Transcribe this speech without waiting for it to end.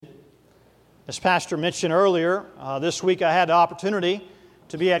As Pastor mentioned earlier, this week I had the opportunity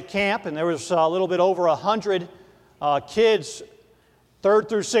to be at camp, and there was a little bit over 100 kids, 3rd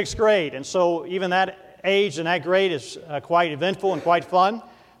through 6th grade. And so even that age and that grade is quite eventful and quite fun.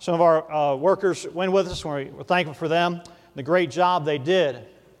 Some of our workers went with us, and we're thankful for them, the great job they did.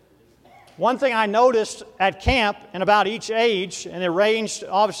 One thing I noticed at camp, and about each age, and it ranged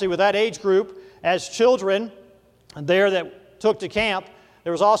obviously with that age group, as children there that took to camp,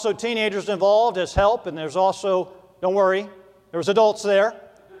 there was also teenagers involved as help, and there's also, don't worry, there was adults there.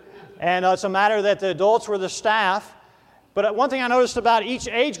 And it's a matter that the adults were the staff. But one thing I noticed about each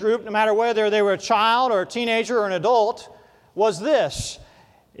age group, no matter whether they were a child or a teenager or an adult, was this,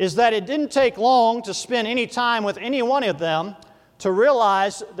 is that it didn't take long to spend any time with any one of them to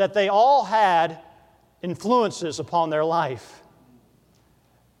realize that they all had influences upon their life.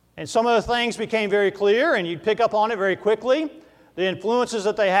 And some of the things became very clear, and you'd pick up on it very quickly. The influences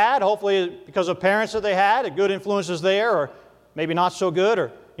that they had, hopefully because of parents that they had, good influences there, or maybe not so good.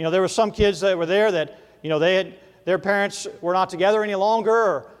 Or, there were some kids that were there that, their parents were not together any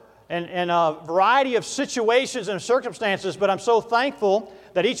longer, and a variety of situations and circumstances. But I'm so thankful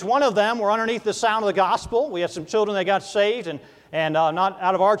that each one of them were underneath the sound of the gospel. We had some children that got saved, and not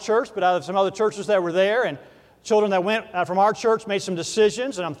out of our church, but out of some other churches that were there. And children that went from our church made some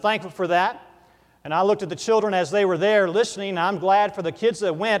decisions, and I'm thankful for that. And I looked at the children as they were there listening, and I'm glad for the kids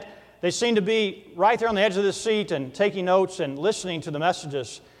that went. They seemed to be right there on the edge of the seat and taking notes and listening to the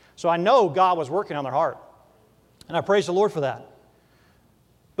messages. So I know God was working on their heart. And I praise the Lord for that.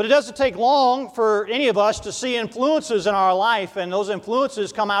 But it doesn't take long for any of us to see influences in our life, and those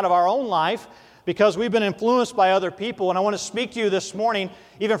influences come out of our own life because we've been influenced by other people. And I want to speak to you this morning,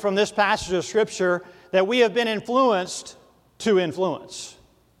 even from this passage of Scripture, that we have been influenced to influence.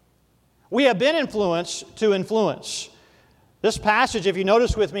 We have been influenced to influence. This passage, if you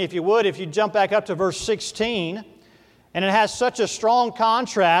notice with me, if you jump back up to verse 16, and it has such a strong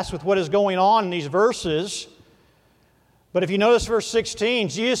contrast with what is going on in these verses. But if you notice verse 16,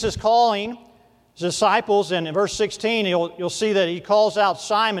 Jesus is calling his disciples, and in verse 16, you'll see that he calls out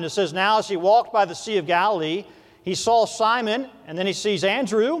Simon. It says, "Now as he walked by the Sea of Galilee, he saw Simon, and then he sees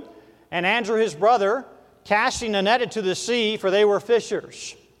Andrew, and Andrew his brother, casting a net into the sea, for they were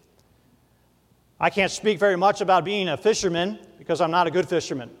fishers." I can't speak very much about being a fisherman because I'm not a good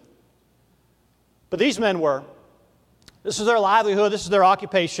fisherman. But these men were. This is their livelihood. This is their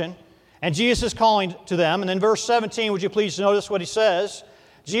occupation. And Jesus is calling to them. And in verse 17, would you please notice what he says?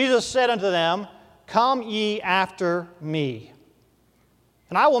 Jesus said unto them, "Come ye after me,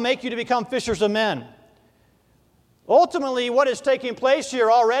 and I will make you to become fishers of men." Ultimately, what is taking place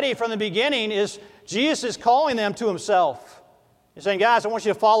here already from the beginning is Jesus is calling them to himself. He's saying, "Guys, I want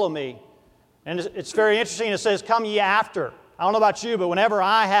you to follow me." And it's very interesting. It says, "Come ye after." I don't know about you, but whenever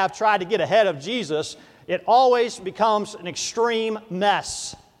I have tried to get ahead of Jesus, it always becomes an extreme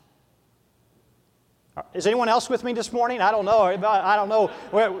mess. Is anyone else with me this morning? I don't know. I don't know.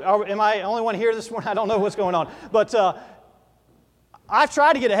 Am I the only one here this morning? I don't know what's going on. But I've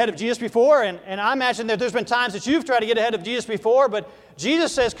tried to get ahead of Jesus before, and I imagine that there's been times that you've tried to get ahead of Jesus before, but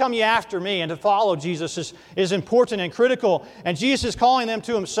Jesus says, "Come ye after me," and to follow Jesus is important and critical. And Jesus is calling them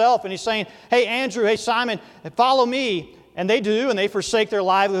to himself, and he's saying, "Hey, Andrew, hey, Simon, follow me." And they do, and they forsake their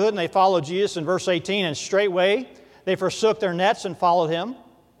livelihood, and they follow Jesus in verse 18, and straightway they forsook their nets and followed him.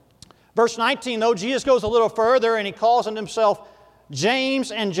 Verse 19, though, Jesus goes a little further, and he calls unto himself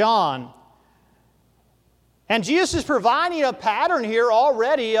James and John. And Jesus is providing a pattern here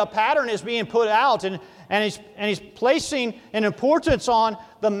already. A pattern is being put out, and he's placing an importance on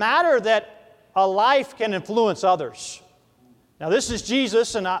the matter that a life can influence others. Now, this is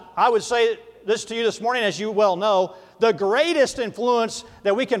Jesus, and I would say this to you this morning, as you well know, the greatest influence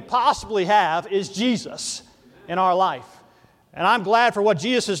that we can possibly have is Jesus in our life. And I'm glad for what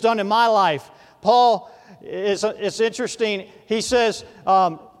Jesus has done in my life. Paul, it's interesting, he says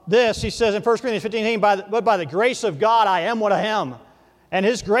he says in 1 Corinthians 15, "But by the grace of God I am what I am. And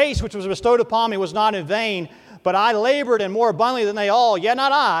his grace which was bestowed upon me was not in vain, but I labored and more abundantly than they all, yet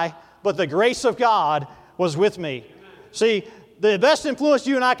not I, but the grace of God was with me." See, the best influence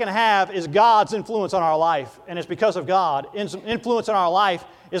you and I can have is God's influence on our life, and it's because of God. Influence on our life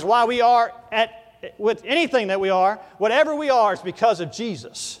is why we are with anything that we are, whatever we are, is because of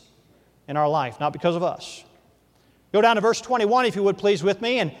Jesus in our life, not because of us. Go down to verse 21, if you would please with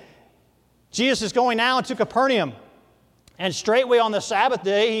me. And Jesus is going now into Capernaum. And straightway on the Sabbath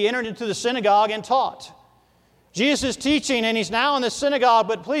day, he entered into the synagogue and taught. Jesus is teaching, and he's now in the synagogue,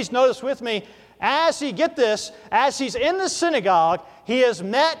 but please notice with me, as he's in the synagogue, he is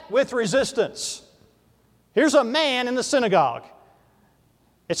met with resistance. Here's a man in the synagogue.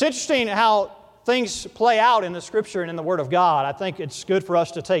 It's interesting how things play out in the Scripture and in the Word of God. I think it's good for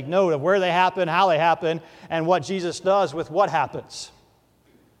us to take note of where they happen, how they happen, and what Jesus does with what happens.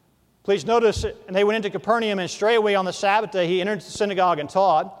 Please notice, and they went into Capernaum, and straightway on the Sabbath day he entered the synagogue and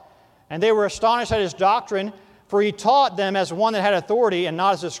taught. And they were astonished at his doctrine, for he taught them as one that had authority and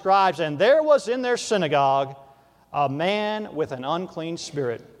not as the scribes. And there was in their synagogue a man with an unclean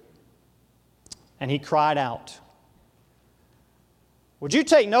spirit. And he cried out. Would you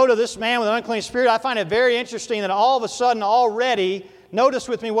take note of this man with an unclean spirit? I find it very interesting that all of a sudden already, notice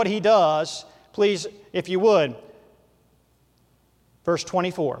with me what he does, please, if you would. Verse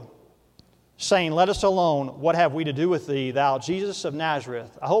 24. Saying, let us alone, what have we to do with thee, thou Jesus of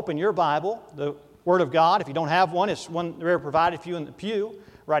Nazareth? I hope in your Bible, the Word of God, if you don't have one, it's one they're provided for you in the pew,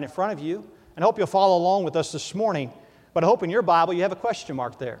 right in front of you. And I hope you'll follow along with us this morning. But I hope in your Bible you have a question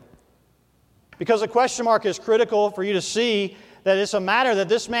mark there. Because the question mark is critical for you to see that it's a matter that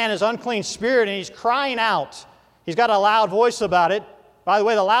this man is unclean spirit and he's crying out. He's got a loud voice about it. By the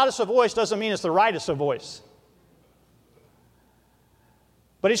way, the loudest of voice doesn't mean it's the rightest of voice.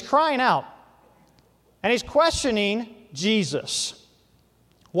 But he's crying out. And he's questioning Jesus.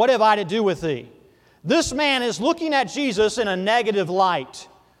 What have I to do with thee? This man is looking at Jesus in a negative light.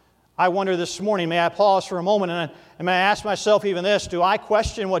 I wonder this morning, may I pause for a moment and may I ask myself even this, do I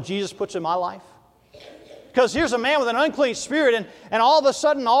question what Jesus puts in my life? Because here's a man with an unclean spirit and all of a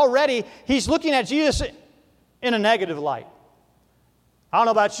sudden already he's looking at Jesus in a negative light. I don't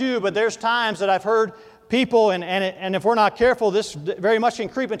know about you, but there's times that I've heard people, and if we're not careful, this very much can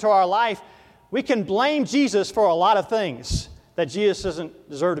creep into our life. We can blame Jesus for a lot of things that Jesus doesn't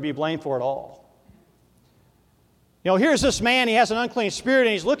deserve to be blamed for at all. You know, here's this man, he has an unclean spirit,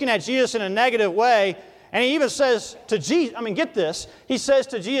 and he's looking at Jesus in a negative way, and he even says to Jesus, get this, he says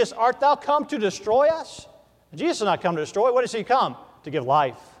to Jesus, art thou come to destroy us? Jesus did not come to destroy. What does he come? To give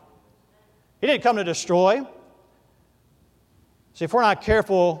life. He didn't come to destroy. See, if we're not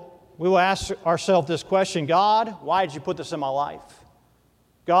careful, we will ask ourselves this question, God, why did you put this in my life?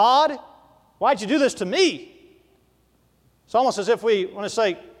 God, why did you do this to me? It's almost as if we want to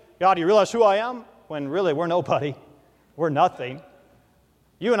say, God, do you realize who I am? When really we're nobody. We're nothing.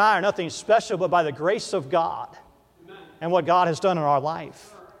 You and I are nothing special but by the grace of God and what God has done in our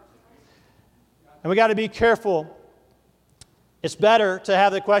life. And we got to be careful. It's better to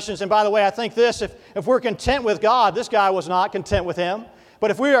have the questions. And by the way, I think this, if we're content with God, this guy was not content with him.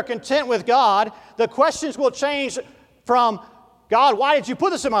 But if we are content with God, the questions will change from, God, why did you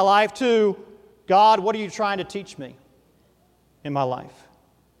put this in my life, to, God, what are you trying to teach me in my life?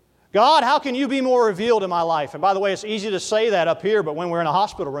 God, how can you be more revealed in my life? And by the way, it's easy to say that up here, but when we're in a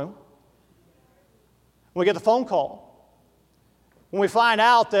hospital room, when we get the phone call, when we find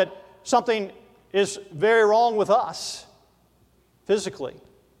out that something is very wrong with us physically.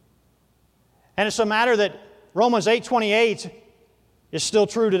 And it's a matter that Romans 8:28 is still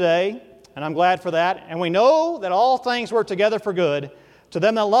true today, and I'm glad for that. And we know that all things work together for good to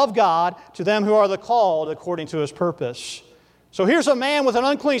them that love God, to them who are the called according to His purpose. So here's a man with an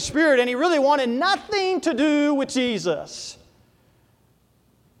unclean spirit, and he really wanted nothing to do with Jesus.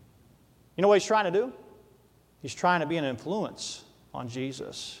 You know what he's trying to do? He's trying to be an influence on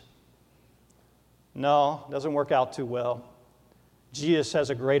Jesus. No, it doesn't work out too well. Jesus has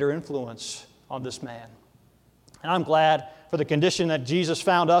a greater influence on this man. And I'm glad for the condition that Jesus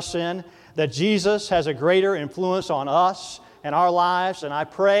found us in, that Jesus has a greater influence on us and our lives. And I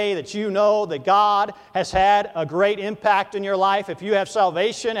pray that you know that God has had a great impact in your life. If you have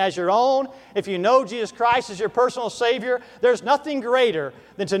salvation as your own, if you know Jesus Christ as your personal Savior, there's nothing greater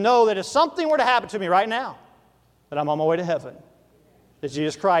than to know that if something were to happen to me right now, that I'm on my way to heaven, that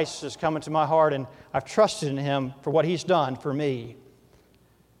Jesus Christ has come into my heart and I've trusted in Him for what He's done for me.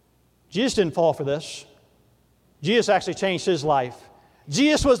 Jesus didn't fall for this. Jesus actually changed his life.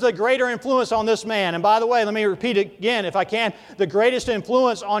 Jesus was the greater influence on this man. And by the way, let me repeat it again if I can. The greatest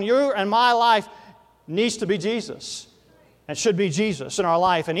influence on your and my life needs to be Jesus. And should be Jesus in our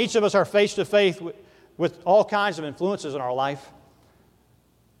life. And each of us are face to face with all kinds of influences in our life.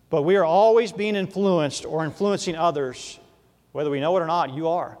 But we are always being influenced or influencing others. Whether we know it or not, you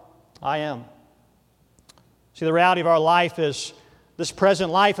are. I am. See, the reality of our life is this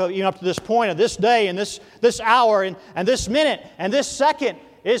present life, even up to this point, of this day and this hour and this minute and this second,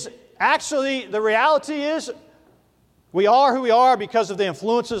 is actually, the reality is we are who we are because of the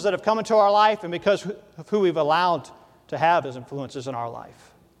influences that have come into our life and because of who we've allowed to have as influences in our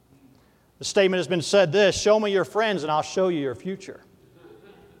life. The statement has been said this: show me your friends and I'll show you your future.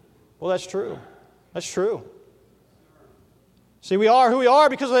 Well, that's true. That's true. See, we are who we are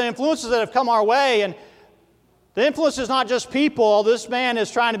because of the influences that have come our way, and The influence is not just people. This man is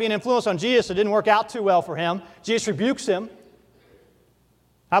trying to be an influence on Jesus. It didn't work out too well for him. Jesus rebukes him.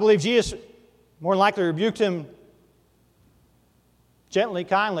 I believe Jesus more than likely rebuked him gently,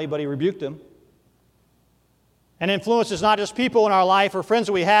 kindly, but he rebuked him. And influence is not just people in our life or friends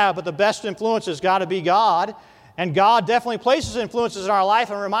that we have, but the best influence has got to be God. And God definitely places influences in our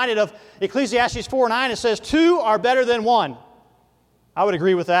life. I'm reminded of Ecclesiastes 4:9. It says, 2 are better than 1. I would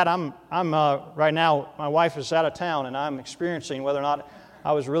agree with that. I'm right now, my wife is out of town, and I'm experiencing whether or not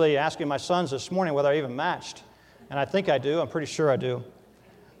I was really asking my sons this morning whether I even matched. And I think I do. I'm pretty sure I do.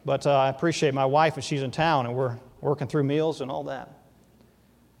 But I appreciate my wife when she's in town, and we're working through meals and all that.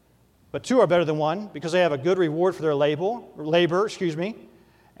 But 2 are better than 1 because they have a good reward for their labor.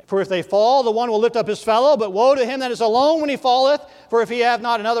 For if they fall, the one will lift up his fellow, but woe to him that is alone when he falleth, for if he have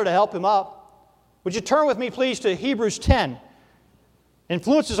not another to help him up. Would you turn with me, please, to Hebrews 10?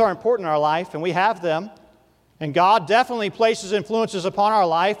 Influences are important in our life, and we have them. And God definitely places influences upon our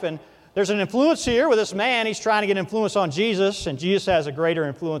life. And there's an influence here with this man. He's trying to get influence on Jesus, and Jesus has a greater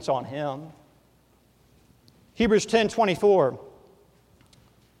influence on him. Hebrews 10:24.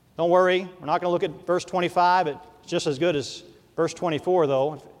 Don't worry, we're not going to look at verse 25. It's just as good as verse 24,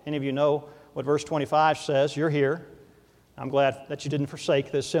 though. If any of you know what verse 25 says, you're here. I'm glad that you didn't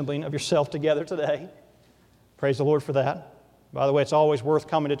forsake the assembling of yourself together today. Praise the Lord for that. By the way, it's always worth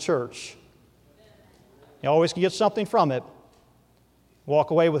coming to church. You always can get something from it.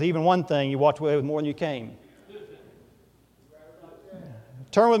 Walk away with even one thing, you walked away with more than you came.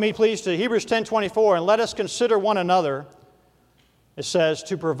 Turn with me, please, to Hebrews 10:24, and let us consider one another. It says,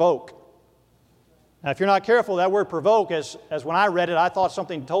 to provoke. Now, if you're not careful, that word provoke, as when I read it, I thought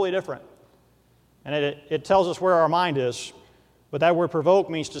something totally different. And it tells us where our mind is. But that word provoke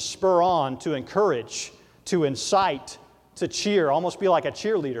means to spur on, to encourage, to incite, to cheer, almost be like a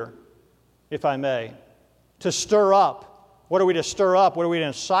cheerleader, if I may. To stir up. What are we to stir up? What are we to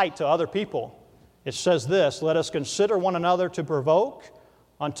incite to other people? It says this, let us consider one another to provoke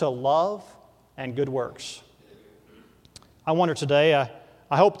unto love and good works. I wonder today,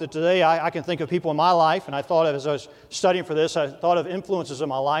 I hope that today I can think of people in my life, and I thought of, as I was studying for this, I thought of influences in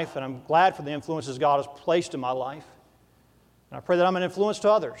my life, and I'm glad for the influences God has placed in my life. And I pray that I'm an influence to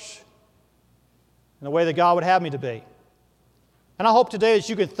others in the way that God would have me to be. And I hope today that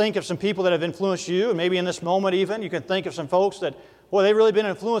you can think of some people that have influenced you, and maybe in this moment even, you can think of some folks that, boy, they've really been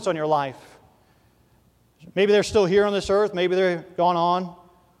an influence on your life. Maybe they're still here on this earth, maybe they're gone on.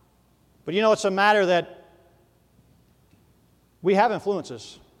 But you know, it's a matter that we have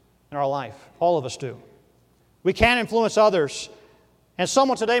influences in our life. All of us do. We can influence others. And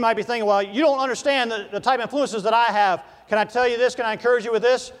someone today might be thinking, well, you don't understand the type of influences that I have. Can I tell you this? Can I encourage you with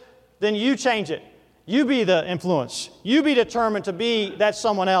this? Then you change it. You be the influence. You be determined to be that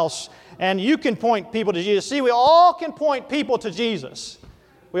someone else. And you can point people to Jesus. See, we all can point people to Jesus.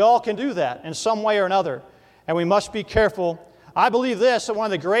 We all can do that in some way or another. And we must be careful. I believe this, that one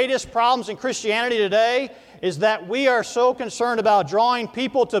of the greatest problems in Christianity today is that we are so concerned about drawing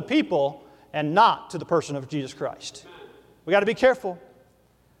people to people and not to the person of Jesus Christ. We've got to be careful.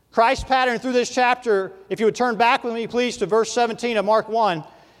 Christ's pattern through this chapter, if you would turn back with me, please, to verse 17 of Mark 1,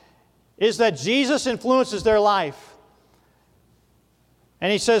 is that Jesus influences their life.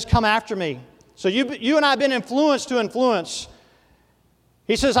 And He says, come after me. So you and I have been influenced to influence.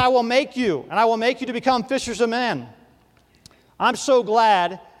 He says, I will make you, and I will make you to become fishers of men. I'm so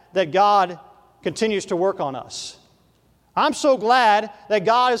glad that God continues to work on us. I'm so glad that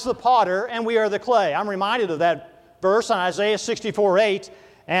God is the potter and we are the clay. I'm reminded of that verse on Isaiah 64:8.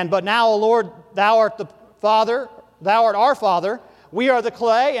 But now, O Lord, Thou art the Father, Thou art our Father. We are the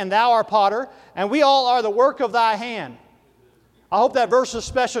clay and Thou art potter, and we all are the work of Thy hand. I hope that verse is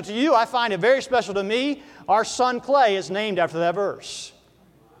special to you. I find it very special to me. Our son Clay is named after that verse.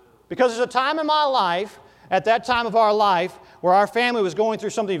 Because there's a time in my life, at that time of our life, where our family was going through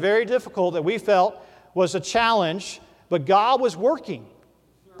something very difficult that we felt was a challenge, but God was working.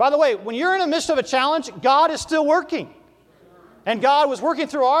 By the way, when you're in the midst of a challenge, God is still working. And God was working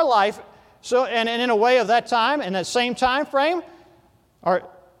through our life. So, and in a way of that time, in that same time frame,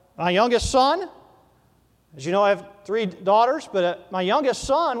 my youngest son, as you know, I have 3 daughters, but my youngest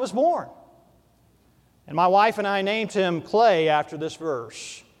son was born. And my wife and I named him Clay after this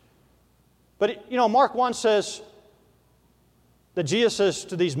verse. But, you know, Mark 1 says that Jesus says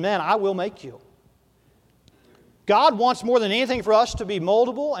to these men, I will make you. God wants more than anything for us to be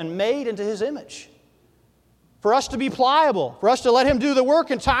moldable and made into His image. For us to be pliable, for us to let Him do the work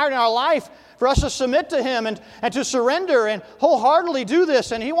entirely in our life, for us to submit to Him and to surrender and wholeheartedly do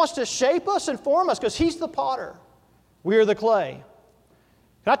this. And He wants to shape us and form us because He's the potter. We are the clay.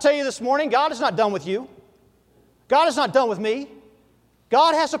 Can I tell you this morning, God is not done with you. God is not done with me.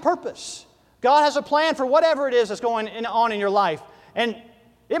 God has a purpose. God has a plan for whatever it is that's going on in your life. And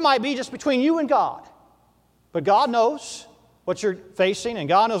it might be just between you and God. But God knows what you're facing, and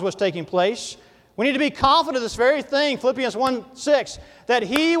God knows what's taking place. We need to be confident of this very thing, Philippians 1:6, that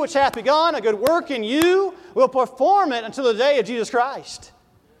He which hath begun a good work in you will perform it until the day of Jesus Christ.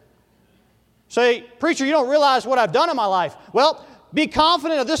 Say, preacher, you don't realize what I've done in my life. Well, be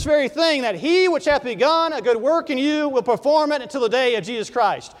confident of this very thing, that He which hath begun a good work in you will perform it until the day of Jesus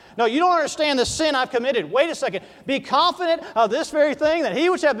Christ. No, you don't understand the sin I've committed. Wait a second. Be confident of this very thing, that He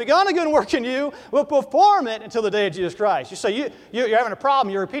which hath begun a good work in you will perform it until the day of Jesus Christ. You say, you're having a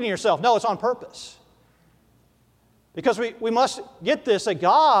problem. You're repeating yourself. No, it's on purpose. Because we must get this, that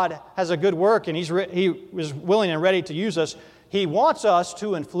God has a good work, and He is willing and ready to use us. He wants us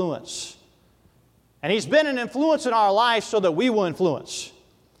to influence. And He's been an influence in our life so that we will influence.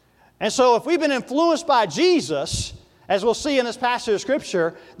 And so if we've been influenced by Jesus, as we'll see in this passage of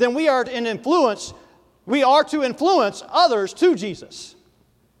Scripture, then we are to influence others to Jesus.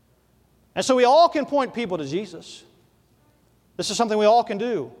 And so we all can point people to Jesus. This is something we all can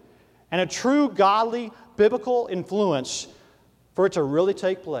do. And a true godly, biblical influence, for it to really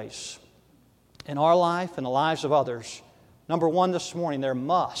take place in our life and the lives of others, number one this morning, there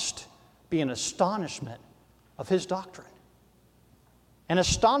must be an astonishment of His doctrine. An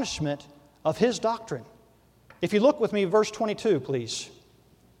astonishment of His doctrine. If you look with me, verse 22, please.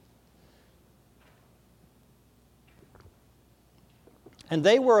 And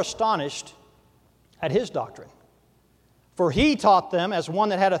they were astonished at His doctrine, for He taught them as one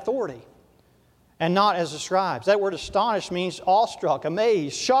that had authority, and not as the scribes. That word astonished means awestruck,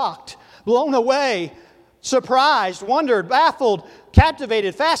 amazed, shocked, blown away, surprised, wondered, baffled,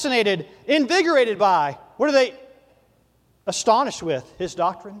 captivated, fascinated, invigorated by. What are they astonished with? His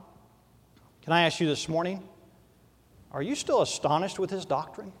doctrine. Can I ask you this morning, are you still astonished with His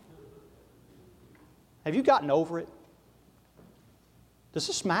doctrine? Have you gotten over it? Does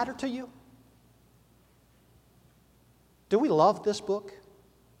this matter to you? Do we love this book?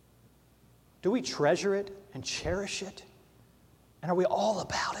 Do we treasure it and cherish it? And are we all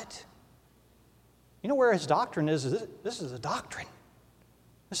about it? You know where His doctrine is? This is a doctrine.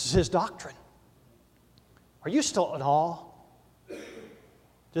 This is His doctrine. Are you still in awe?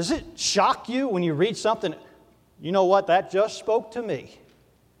 Does it shock you when you read something? You know what? That just spoke to me.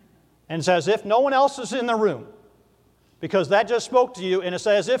 And it's as if no one else is in the room, because that just spoke to you, and it's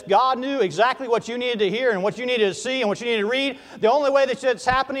as if God knew exactly what you needed to hear and what you needed to see and what you needed to read. The only way that it's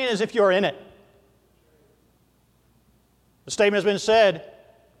happening is if you're in it. The statement has been said,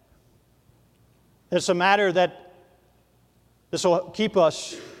 it's a matter that this will keep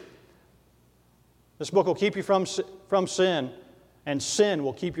us, this book will keep you from sin, and sin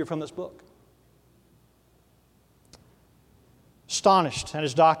will keep you from this book. Astonished at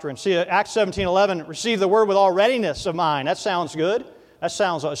His doctrine. See, Acts 17:11, receive the word with all readiness of mind. That sounds good. That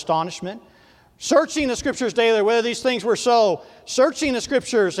sounds astonishment. Searching the Scriptures daily, whether these things were so. Searching the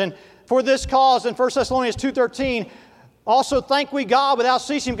Scriptures, and for this cause, in 1 Thessalonians 2:13, also thank we God without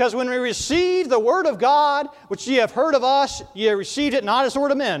ceasing, because when we received the word of God, which ye have heard of us, ye have received it not as the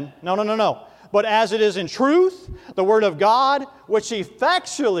word of men. No. But as it is in truth, the word of God, which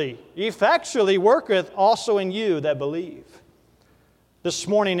effectually worketh also in you that believe. This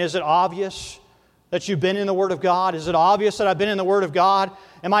morning, is it obvious that you've been in the Word of God? Is it obvious that I've been in the Word of God?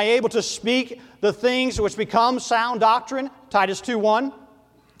 Am I able to speak the things which become sound doctrine? Titus 2:1.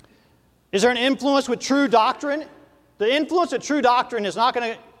 Is there an influence with true doctrine? The influence of true doctrine is not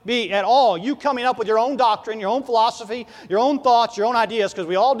going to be at all you coming up with your own doctrine, your own philosophy, your own thoughts, your own ideas, because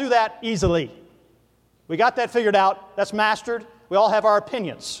we all do that easily. We got that figured out. That's mastered. We all have our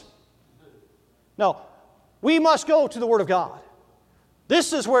opinions. No, we must go to the Word of God.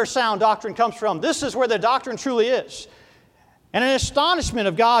 This is where sound doctrine comes from. This is where the doctrine truly is. And an astonishment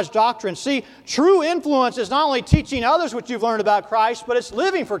of God's doctrine. See, true influence is not only teaching others what you've learned about Christ, but it's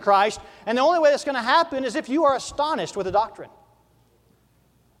living for Christ. And the only way that's going to happen is if you are astonished with the doctrine.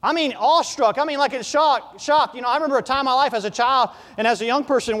 I mean, awestruck. I mean, like in shocked. You know, I remember a time in my life as a child and as a young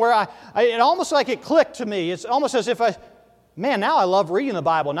person where it almost like it clicked to me. It's almost as if now I love reading the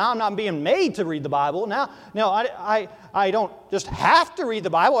Bible. Now I'm not being made to read the Bible. Now I don't just have to read the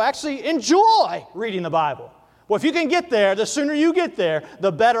Bible. I actually enjoy reading the Bible. Well, if you can get there, the sooner you get there,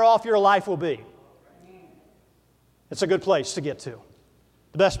 the better off your life will be. It's a good place to get to.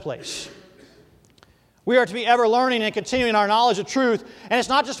 The best place. We are to be ever learning and continuing our knowledge of truth. And it's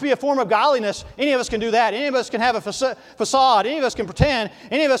not just to be a form of godliness. Any of us can do that. Any of us can have a facade. Any of us can pretend.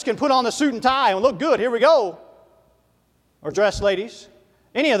 Any of us can put on the suit and tie and look good. Here we go. Or dress ladies.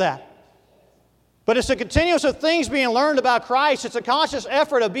 Any of that. But it's a continuous of things being learned about Christ. It's a conscious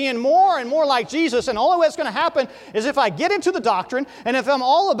effort of being more and more like Jesus. And the only way it's going to happen is if I get into the doctrine, and if I'm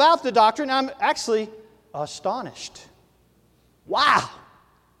all about the doctrine, I'm actually astonished. Wow!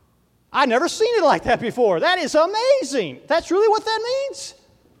 I've never seen it like that before. That is amazing. That's really what that means.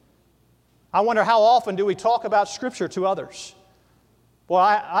 I wonder how often do we talk about Scripture to others? Well,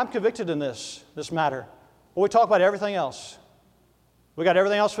 I'm convicted in this matter. Well, we talk about everything else. We got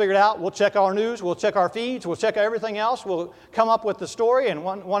everything else figured out. We'll check our news. We'll check our feeds. We'll check everything else. We'll come up with the story and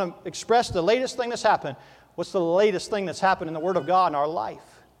want to express the latest thing that's happened. What's the latest thing that's happened in the Word of God in our life?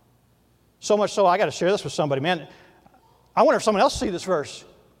 So much so, I got to share this with somebody. Man, I wonder if someone else see this verse.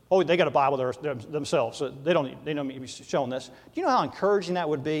 Oh, they got a Bible themselves, so they don't need to be shown this. Do you know how encouraging that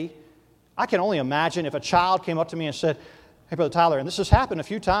would be? I can only imagine if a child came up to me and said, "Hey, Brother Tyler," and this has happened a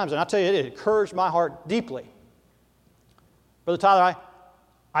few times, and I tell you, it encouraged my heart deeply. "Brother Tyler,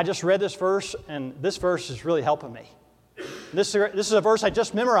 I just read this verse, and this verse is really helping me. This is a verse I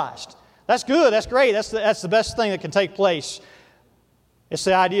just memorized." That's good. That's great. That's the best thing that can take place. It's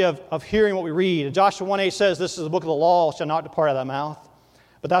the idea of hearing what we read. And Joshua 1:8 says, "This is the book of the law, shall not depart out of thy mouth,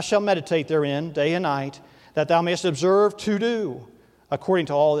 but thou shalt meditate therein day and night, that thou mayest observe to do according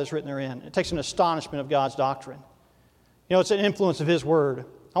to all that is written therein." It takes an astonishment of God's doctrine. You know, it's an influence of His Word.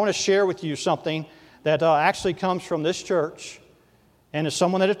 I want to share with you something that actually comes from this church, and is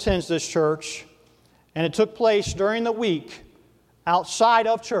someone that attends this church, and it took place during the week outside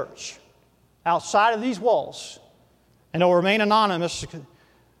of church, outside of these walls. And it will remain anonymous,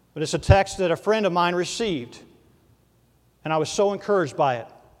 but it's a text that a friend of mine received, and I was so encouraged by it.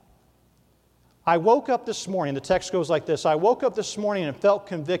 I woke up this morning, the text goes like this: I woke up this morning and felt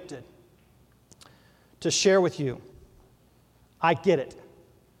convicted to share with you. I get it.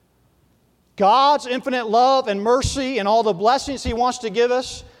 God's infinite love and mercy and all the blessings He wants to give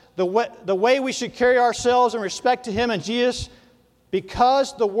us, the way we should carry ourselves in respect to Him and Jesus,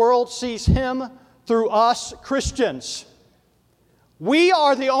 because the world sees Him through us Christians. We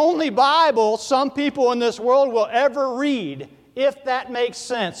are the only Bible some people in this world will ever read, if that makes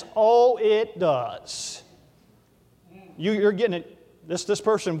sense. Oh, it does. You're getting it. This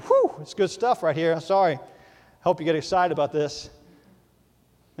person, whew, it's good stuff right here. I'm sorry. Hope you get excited about this.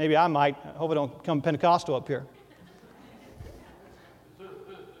 Maybe I might. I hope I don't come Pentecostal up here.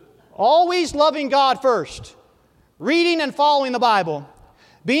 Always loving God first. Reading and following the Bible.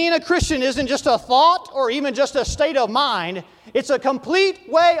 Being a Christian isn't just a thought or even just a state of mind. It's a complete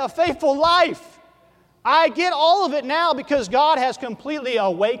way of faithful life. I get all of it now because God has completely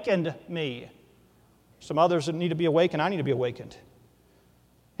awakened me. Some others need to be awakened. I need to be awakened.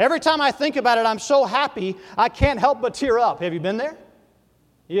 Every time I think about it, I'm so happy, I can't help but tear up. Have you been there?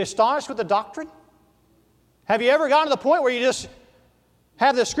 Are you astonished with the doctrine? Have you ever gotten to the point where you just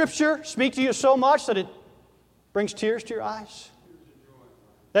have the Scripture speak to you so much that it brings tears to your eyes?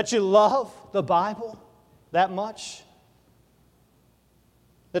 That you love the Bible that much?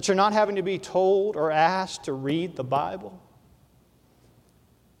 That you're not having to be told or asked to read the Bible?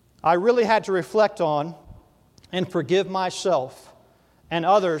 I really had to reflect on and forgive myself and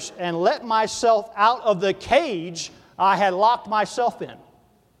others and let myself out of the cage I had locked myself in.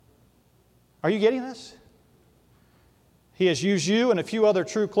 Are you getting this? He has used you and a few other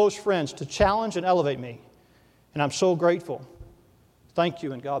true close friends to challenge and elevate me. And I'm so grateful. Thank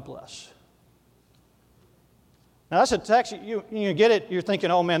you and God bless. Now that's a text, you get it, you're thinking,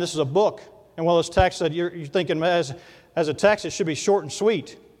 oh man, this is a book. And one of those texts that you're thinking as a text, it should be short and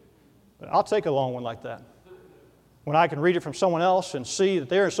sweet. But I'll take a long one like that. When I can read it from someone else and see that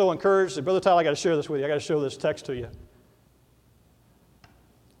they're so encouraged, that, Brother Tyler, I got to share this with you. I got to show this text to you.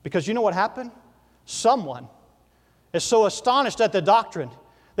 Because you know what happened? Someone is so astonished at the doctrine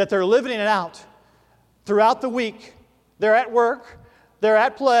that they're living it out throughout the week. They're at work. They're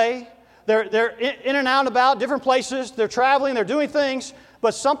at play. They're in and out about different places. They're traveling. They're doing things.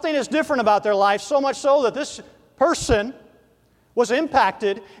 But something is different about their life, so much so that this person was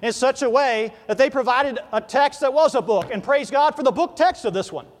impacted in such a way that they provided a text that was a book. And praise God for the book text of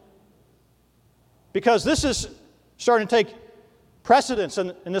this one. Because this is starting to take precedence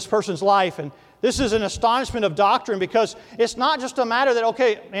in this person's life. And this is an astonishment of doctrine, because it's not just a matter that,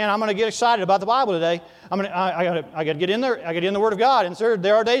 okay, man, I'm going to get excited about the Bible today. I got to get in there. I got to get in the Word of God. And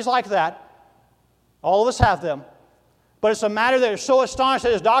there are days like that. All of us have them. But it's a matter that is so astonished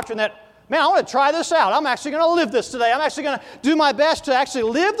at His doctrine that, man, I want to try this out. I'm actually going to live this today. I'm actually going to do my best to actually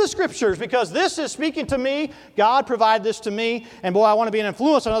live the Scriptures, because this is speaking to me. God provided this to me. And boy, I want to be an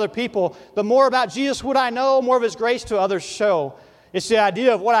influence on other people. The more about Jesus would I know, more of His grace to others show. It's the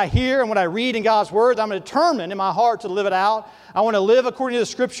idea of what I hear and what I read in God's Word. I'm determined in my heart to live it out. I want to live according to the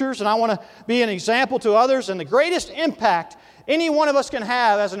Scriptures, and I want to be an example to others. And the greatest impact any one of us can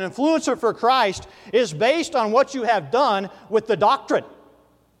have as an influencer for Christ is based on what you have done with the doctrine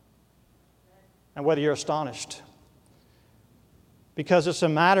and whether you're astonished. Because it's a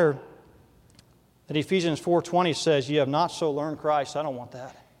matter that Ephesians 4:20 says, "You have not so learned Christ." I don't want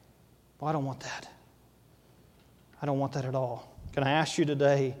that. Well, I don't want that. I don't want that at all. Can I ask you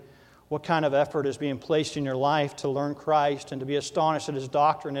today, what kind of effort is being placed in your life to learn Christ and to be astonished at His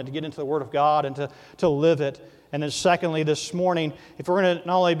doctrine and to get into the Word of God and to live it? And then secondly, this morning, if we're going to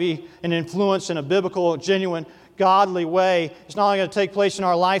not only be an influence in a biblical, genuine, godly way, it's not only going to take place in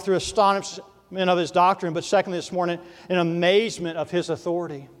our life through astonishment of His doctrine, but secondly this morning, an amazement of His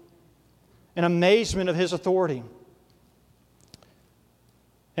authority. An amazement of His authority.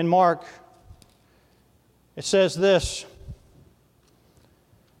 In Mark, it says this,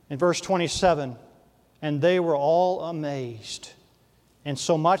 in verse 27, "And they were all amazed, and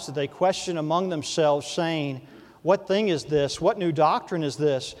so much that they questioned among themselves, saying, 'What thing is this? What new doctrine is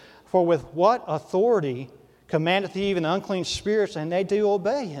this? For with what authority commandeth He even the unclean spirits, and they do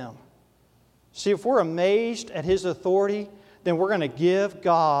obey Him?'" See, if we're amazed at His authority, then we're going to give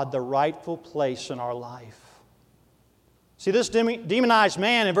God the rightful place in our life. See, this demonized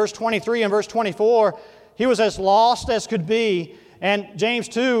man in verse 23 and verse 24, he was as lost as could be. And James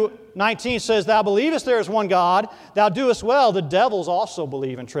 2:19 says, "Thou believest there is one God, thou doest well, the devils also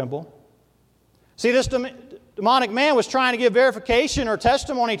believe and tremble." See, this demonic man was trying to give verification or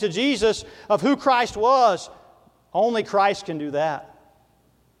testimony to Jesus of who Christ was. Only Christ can do that.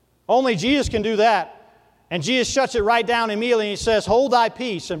 Only Jesus can do that. And Jesus shuts it right down immediately, and He says, "Hold thy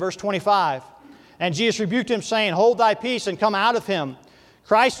peace," in verse 25. And Jesus rebuked him, saying, "Hold thy peace and come out of him."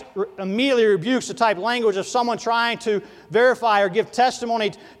 Christ immediately rebukes the type of language of someone trying to verify or give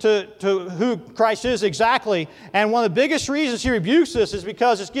testimony to who Christ is exactly. And one of the biggest reasons He rebukes this is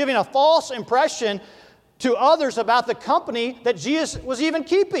because it's giving a false impression to others about the company that Jesus was even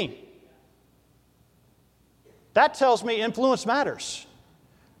keeping. That tells me influence matters.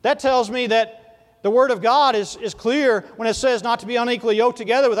 That tells me that the Word of God is clear when it says not to be unequally yoked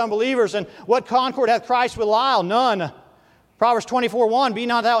together with unbelievers. And what concord hath Christ with Belial? None. Proverbs 24:1, "Be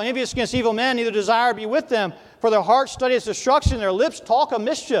not thou envious against evil men, neither desire to be with them. For their heart studieth destruction, their lips talk of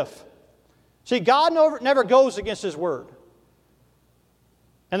mischief." See, God never goes against His Word.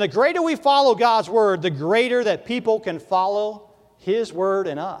 And the greater we follow God's Word, the greater that people can follow His Word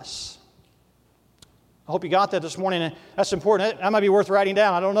in us. I hope you got that this morning. That's important. That might be worth writing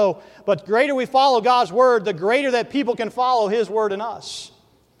down. I don't know. But the greater we follow God's Word, the greater that people can follow His Word in us.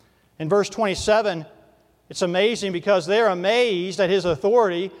 In verse 27, it's amazing because they're amazed at His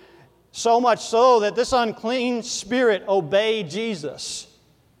authority, so much so that this unclean spirit obeyed Jesus.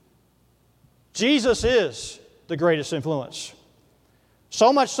 Jesus is the greatest influence.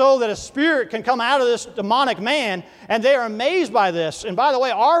 So much so that a spirit can come out of this demonic man, and they are amazed by this. And by the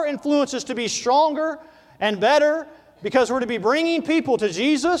way, our influence is to be stronger and better because we're to be bringing people to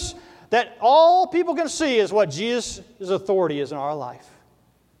Jesus, that all people can see is what Jesus' authority is in our life.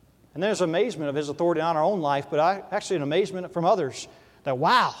 And there's amazement of His authority on our own life, but actually an amazement from others that,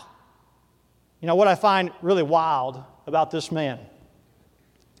 wow. You know, what I find really wild about this man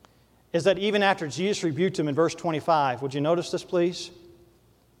is that even after Jesus rebuked him in verse 25, would you notice this, please?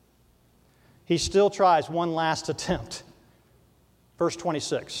 He still tries one last attempt. Verse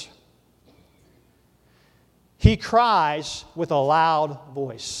 26. He cries with a loud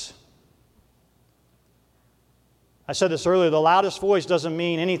voice. I said this earlier, the loudest voice doesn't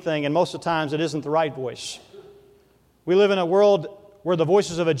mean anything, and most of the times it isn't the right voice. We live in a world where the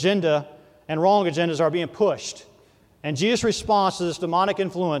voices of agenda and wrong agendas are being pushed. And Jesus responds to this demonic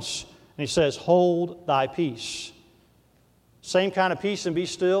influence, and He says, "Hold thy peace." Same kind of peace and be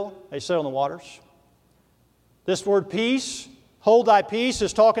still, they said on the waters. This word peace, hold thy peace,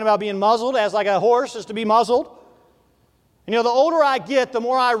 is talking about being muzzled, as like a horse is to be muzzled. And you know, the older I get, the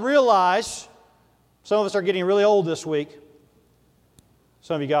more I realize, some of us are getting really old this week.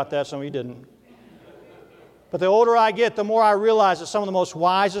 Some of you got that, some of you didn't. But the older I get, the more I realize that some of the most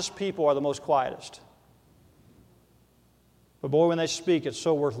wisest people are the most quietest. But boy, when they speak, it's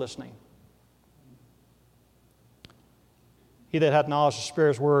so worth listening. He that hath knowledge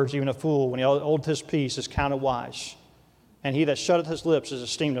spares words, even a fool, when he holdeth his peace, is counted wise. And he that shutteth his lips is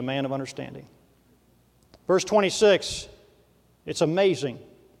esteemed a man of understanding. Verse 26, it's amazing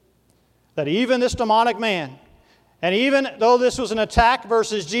that even this demonic man, and even though this was an attack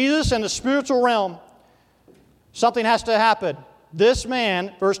versus Jesus in the spiritual realm, something has to happen. This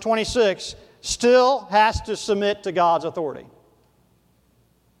man, verse 26, still has to submit to God's authority.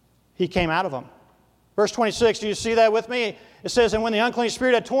 he came out of him. Verse 26, do you see that with me? It says, and when the unclean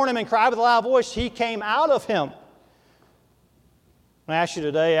spirit had torn him and cried with a loud voice, he came out of him. I ask you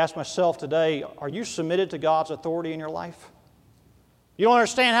today, ask myself today, are you submitted to God's authority in your life? You don't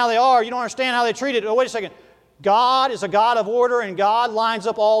understand how they are. You don't understand how they treat it. Oh, wait a second. God is a God of order, and God lines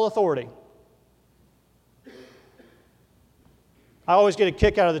up all authority. I always get a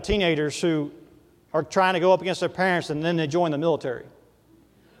kick out of the teenagers who are trying to go up against their parents and then they join the military.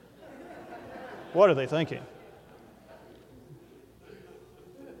 What are they thinking?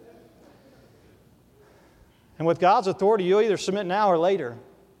 And with God's authority, you'll either submit now or later.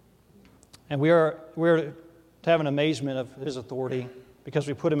 And we're to have an amazement of His authority because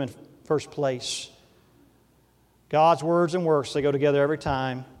we put Him in first place. God's words and works, they go together every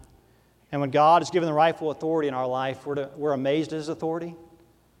time. And when God is given the rightful authority in our life, we're amazed at His authority.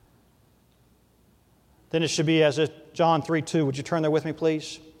 Then it should be as if John 3:2. Would you turn there with me,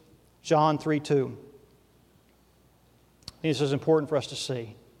 please? John 3:2. This is important for us to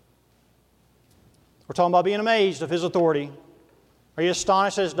see. We're talking about being amazed of His authority. Are you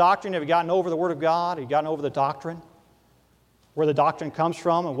astonished at His doctrine? Have you gotten over the Word of God? Have you gotten over the doctrine? Where the doctrine comes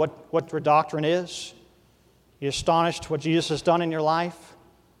from and what the doctrine is? Are you astonished what Jesus has done in your life?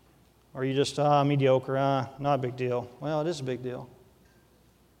 Or are you just mediocre? Not a big deal. Well, it is a big deal.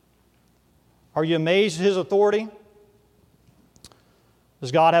 Are you amazed at His authority?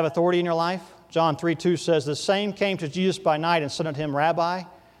 Does God have authority in your life? John 3:2 says, the same came to Jesus by night and said unto him, Rabbi,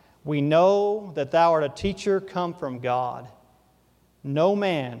 we know that thou art a teacher come from God. No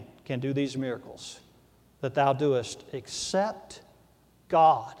man can do these miracles that thou doest except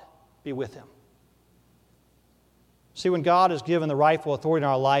God be with him. See, when God is given the rightful authority in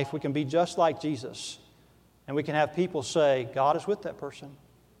our life, we can be just like Jesus. And we can have people say, God is with that person.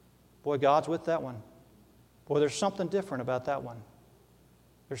 Boy, God's with that one. Boy, there's something different about that one.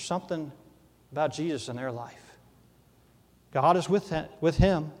 There's something about Jesus in their life. God is with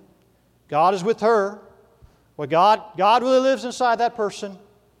him. God is with her. Well, God really lives inside that person.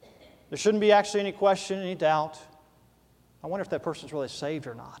 There shouldn't be actually any question, any doubt. I wonder if that person's really saved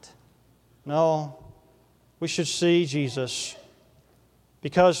or not. No, we should see Jesus.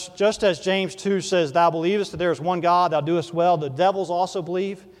 Because just as James 2 says, thou believest that there is one God, thou doest well, the devils also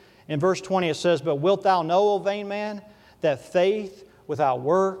believe. In verse 20 it says, but wilt thou know, O vain man, that faith without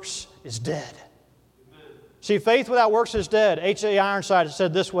works is dead. Amen. See, faith without works is dead. H.A. Ironside has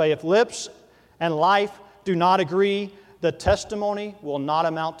said this way, if lips and life do not agree, the testimony will not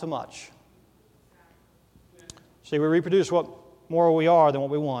amount to much. See, we reproduce what more we are than what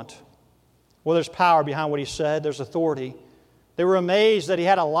we want. Well, there's power behind what he said. There's authority. They were amazed that he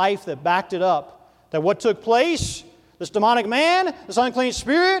had a life that backed it up. That what took place, this demonic man, this unclean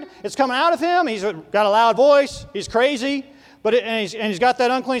spirit, it's coming out of him. He's got a loud voice. He's crazy. And he's got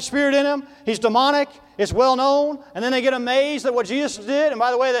that unclean spirit in him. He's demonic. It's well known. And then they get amazed at what Jesus did. And by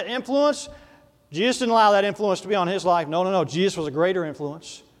the way, that influence, Jesus didn't allow that influence to be on his life. No. Jesus was a greater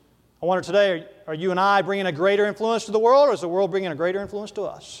influence. I wonder today, are you and I bringing a greater influence to the world, or is the world bringing a greater influence to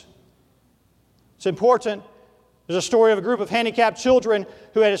us? It's important. There's a story of a group of handicapped children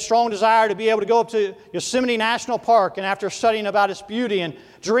who had a strong desire to be able to go up to Yosemite National Park, and after studying about its beauty and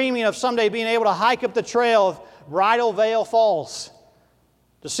dreaming of someday being able to hike up the trail of Bridal Veil Falls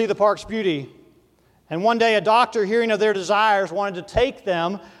to see the park's beauty. And one day a doctor, hearing of their desires, wanted to take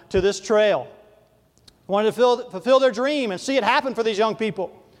them to this trail. Wanted to fulfill their dream and see it happen for these young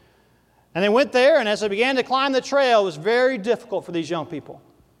people. And they went there, and as they began to climb the trail, it was very difficult for these young people.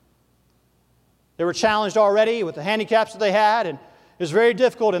 They were challenged already with the handicaps that they had, and it was very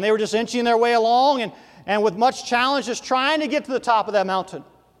difficult, and they were just inching their way along, and with much challenge, just trying to get to the top of that mountain.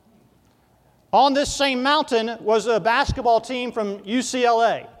 On this same mountain was a basketball team from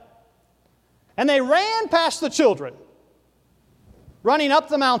UCLA. And they ran past the children, running up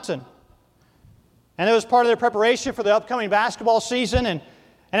the mountain. And it was part of their preparation for the upcoming basketball season, and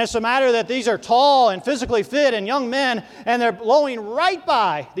it's a matter that these are tall and physically fit and young men, and they're blowing right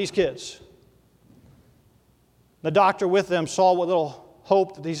by these kids. The doctor with them saw what little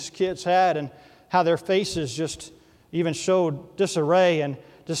hope that these kids had and how their faces just even showed disarray and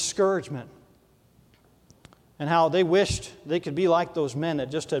discouragement, and how they wished they could be like those men that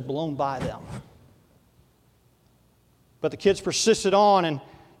just had blown by them. But the kids persisted on, and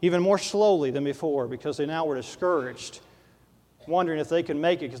even more slowly than before, because they now were discouraged, wondering if they could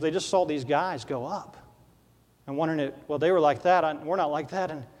make it, because they just saw these guys go up and wondering, well, they were like that, we're not like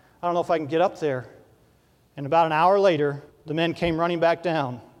that, and I don't know if I can get up there. And about an hour later, the men came running back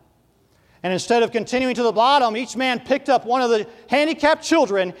down. And instead of continuing to the bottom, each man picked up one of the handicapped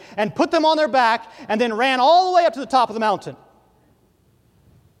children and put them on their back and then ran all the way up to the top of the mountain.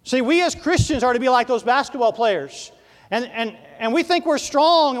 See, we as Christians are to be like those basketball players. And we think we're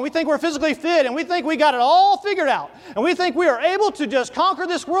strong, and we think we're physically fit, and we think we got it all figured out. And we think we are able to just conquer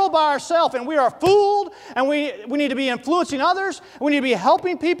this world by ourselves, and we are fooled, and we need to be influencing others, we need to be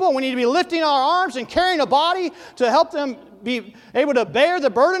helping people, and we need to be lifting our arms and carrying a body to help them be able to bear the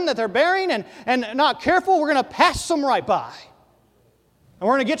burden that they're bearing, and not careful, we're going to pass them right by. And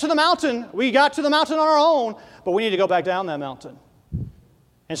we're going to get to the mountain. We got to the mountain on our own, but we need to go back down that mountain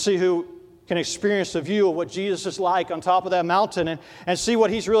and see who can experience the view of what Jesus is like on top of that mountain and see what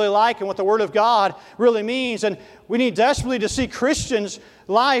He's really like and what the Word of God really means. And we need desperately to see Christians'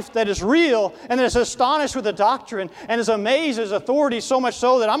 life that is real and that is astonished with the doctrine and is amazed at His authority, so much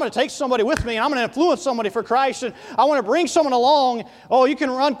so that I'm going to take somebody with me and I'm going to influence somebody for Christ and I want to bring someone along. Oh, you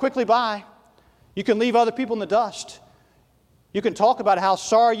can run quickly by. You can leave other people in the dust. You can talk about how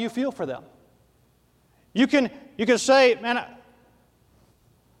sorry you feel for them. You can say, man,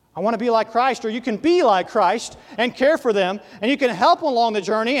 I want to be like Christ, or you can be like Christ and care for them, and you can help them along the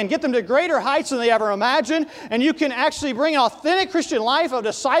journey and get them to greater heights than they ever imagined, and you can actually bring an authentic Christian life of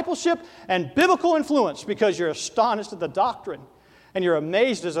discipleship and biblical influence because you're astonished at the doctrine, and you're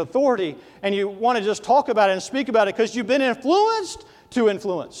amazed at His authority, and you want to just talk about it and speak about it because you've been influenced to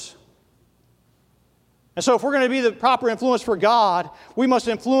influence. And so if we're going to be the proper influence for God, we must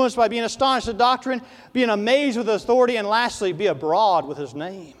influence by being astonished at doctrine, being amazed with His authority, and lastly, be abroad with His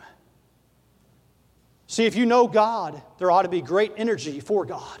name. See, if you know God, there ought to be great energy for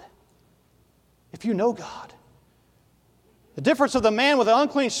God. If you know God. The difference of the man with an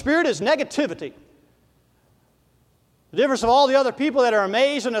unclean spirit is negativity. The difference of all the other people that are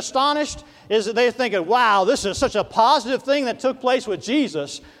amazed and astonished is that they're thinking, wow, this is such a positive thing that took place with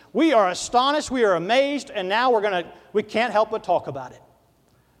Jesus. We are astonished, we are amazed, and now we can't help but talk about it.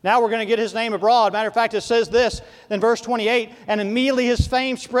 Now we're going to get His name abroad. Matter of fact, it says this in verse 28, and immediately His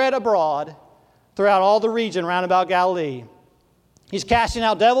fame spread abroad throughout all the region round about Galilee. He's casting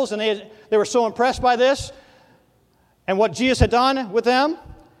out devils, and they were so impressed by this and what Jesus had done with them.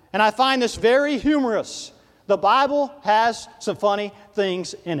 And I find this very humorous. The Bible has some funny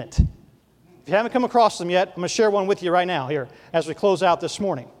things in it. If you haven't come across them yet, I'm going to share one with you right now here as we close out this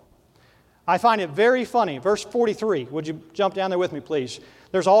morning. I find it very funny. Verse 43, would you jump down there with me, please?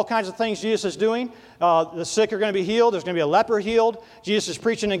 There's all kinds of things Jesus is doing. The sick are going to be healed. There's going to be a leper healed. Jesus is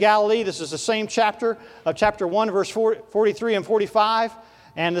preaching in Galilee. This is the same chapter of chapter 1, verse 43 and 45.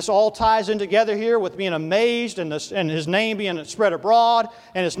 And this all ties in together here with being amazed and His name being spread abroad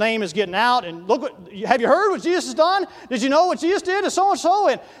and His name is getting out. And look, have you heard what Jesus has done? Did you know what Jesus did to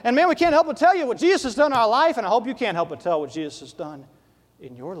so-and-so? And man, we can't help but tell you what Jesus has done in our life, and I hope you can't help but tell what Jesus has done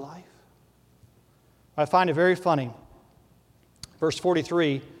in your life. I find it very funny. Verse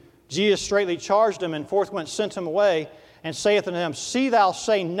 43, Jesus straightly charged him and forthwith sent him away and saith unto him, See thou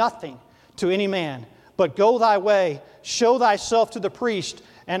say nothing to any man, but go thy way, show thyself to the priest,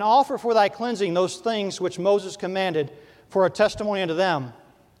 and offer for thy cleansing those things which Moses commanded for a testimony unto them.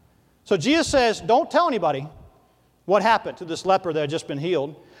 So Jesus says, don't tell anybody what happened to this leper that had just been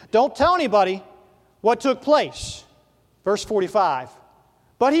healed. Don't tell anybody what took place. Verse 45,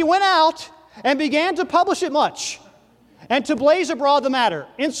 but he went out and began to publish it much, and to blaze abroad the matter,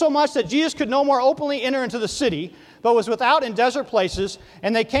 insomuch that Jesus could no more openly enter into the city, but was without in desert places,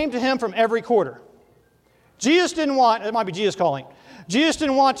 and they came to him from every quarter. Jesus didn't want, it might be Jesus calling, Jesus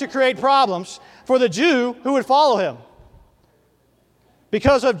didn't want to create problems for the Jew who would follow him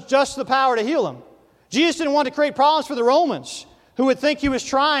because of just the power to heal him. Jesus didn't want to create problems for the Romans who would think He was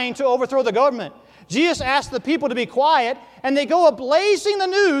trying to overthrow the government. Jesus asked the people to be quiet, and they go ablazing the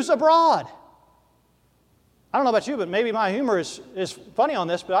news abroad. I don't know about you, but maybe my humor is funny on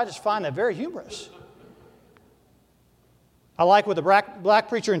this, but I just find that very humorous. I like what the black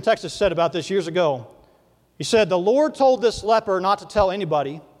preacher in Texas said about this years ago. He said, the Lord told this leper not to tell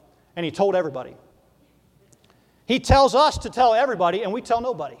anybody, and He told everybody. He tells us to tell everybody, and we tell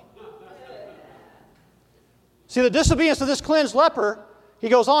nobody. See, the disobedience of this cleansed leper, he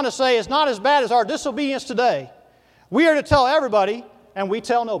goes on to say, is not as bad as our disobedience today. We are to tell everybody, and we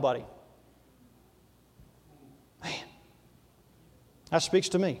tell nobody. Man, that speaks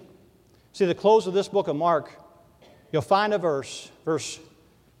to me. See, the close of this book of Mark, you'll find a verse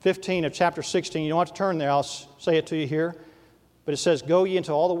 15 of chapter 16. You don't have to turn there. I'll say it to you here. But it says, go ye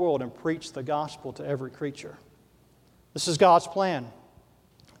into all the world and preach the gospel to every creature. This is God's plan.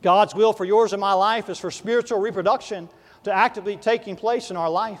 God's will for yours and my life is for spiritual reproduction to actively taking place in our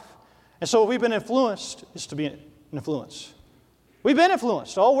life. And so if we've been influenced, it's to be an influence. We've been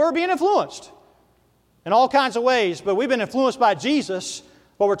influenced. Oh, we're being influenced in all kinds of ways, but we've been influenced by Jesus.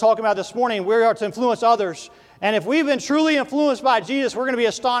 What we're talking about this morning, we are to influence others And if we've been truly influenced by Jesus, we're going to be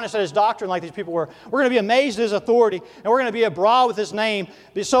astonished at His doctrine like these people were. We're going to be amazed at His authority, and we're going to be abroad with His name.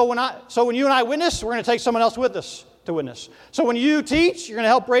 So when you and I witness, we're going to take someone else with us to witness. So when you teach, you're going to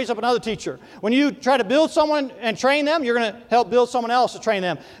help raise up another teacher. When you try to build someone and train them, you're going to help build someone else to train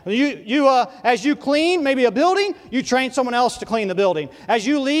them. When as you clean maybe a building, you train someone else to clean the building. As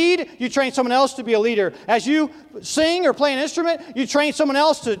you lead, you train someone else to be a leader. As you sing or play an instrument, you train someone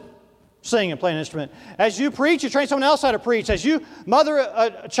else to sing and play an instrument. As you preach, you train someone else how to preach. As you mother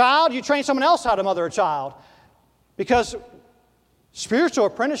a child, you train someone else how to mother a child. Because spiritual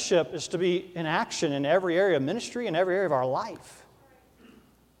apprenticeship is to be in action in every area of ministry and every area of our life.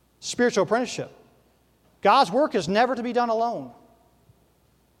 Spiritual apprenticeship. God's work is never to be done alone.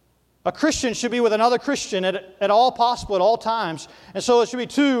 A Christian should be with another Christian at all possible, at all times. And so it should be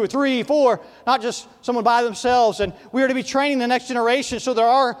 2, 3, 4, not just someone by themselves. And we are to be training the next generation so that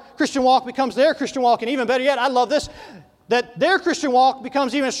our Christian walk becomes their Christian walk. And even better yet, I love this, that their Christian walk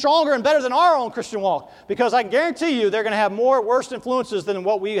becomes even stronger and better than our own Christian walk. Because I can guarantee you they're going to have more worse influences than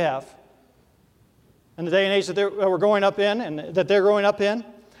what we have in the day and age that we're growing up in and that they're growing up in.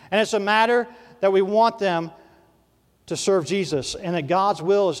 And it's a matter that we want them to serve Jesus and that God's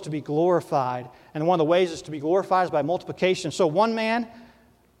will is to be glorified. And one of the ways it's to be glorified is by multiplication. So one man,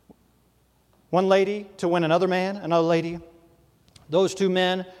 one lady to win another man, another lady. Those 2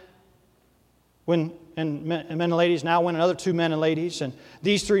 men win, and men and ladies now win another 2 men and ladies. And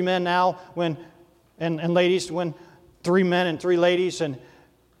these 3 men now win, and ladies win 3 men and 3 ladies. And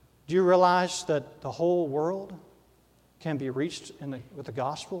do you realize that the whole world can be reached with the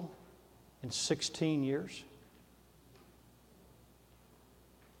gospel in 16 years?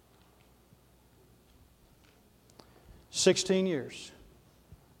 16 years.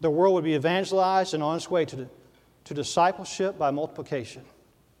 The world would be evangelized and on its way to discipleship by multiplication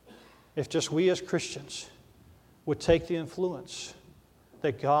if just we as Christians would take the influence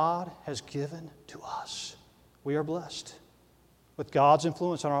that God has given to us. We are blessed with God's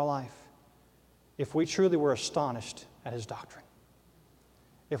influence on our life if we truly were astonished at His doctrine,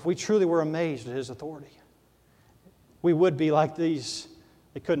 if we truly were amazed at His authority. We would be like these.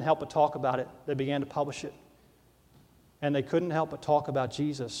 They couldn't help but talk about it. They began to publish it. And they couldn't help but talk about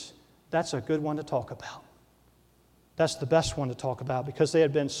Jesus. That's a good one to talk about. That's the best one to talk about because they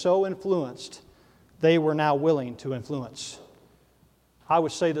had been so influenced, they were now willing to influence. I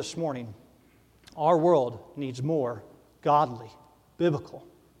would say this morning, our world needs more godly, biblical,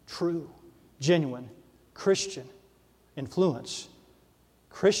 true, genuine, Christian influence.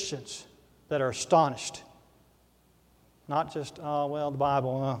 Christians that are astonished. Not just, the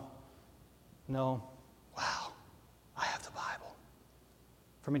Bible. No. Wow. I have the Bible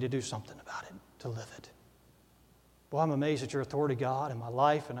for me to do something about it, to live it. Boy, I'm amazed at your authority, God, in my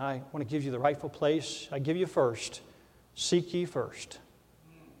life, and I want to give you the rightful place. I give you first. Seek ye first.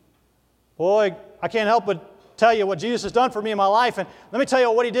 Boy, I can't help but tell you what Jesus has done for me in my life, and let me tell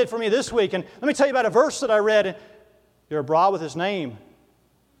you what He did for me this week, and let me tell you about a verse that I read, and you're abroad with His name, and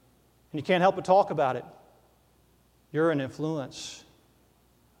you can't help but talk about it. You're an influence,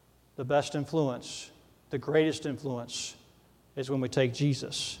 the best influence. The greatest influence is when we take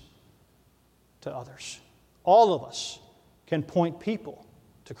Jesus to others. All of us can point people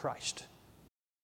to Christ.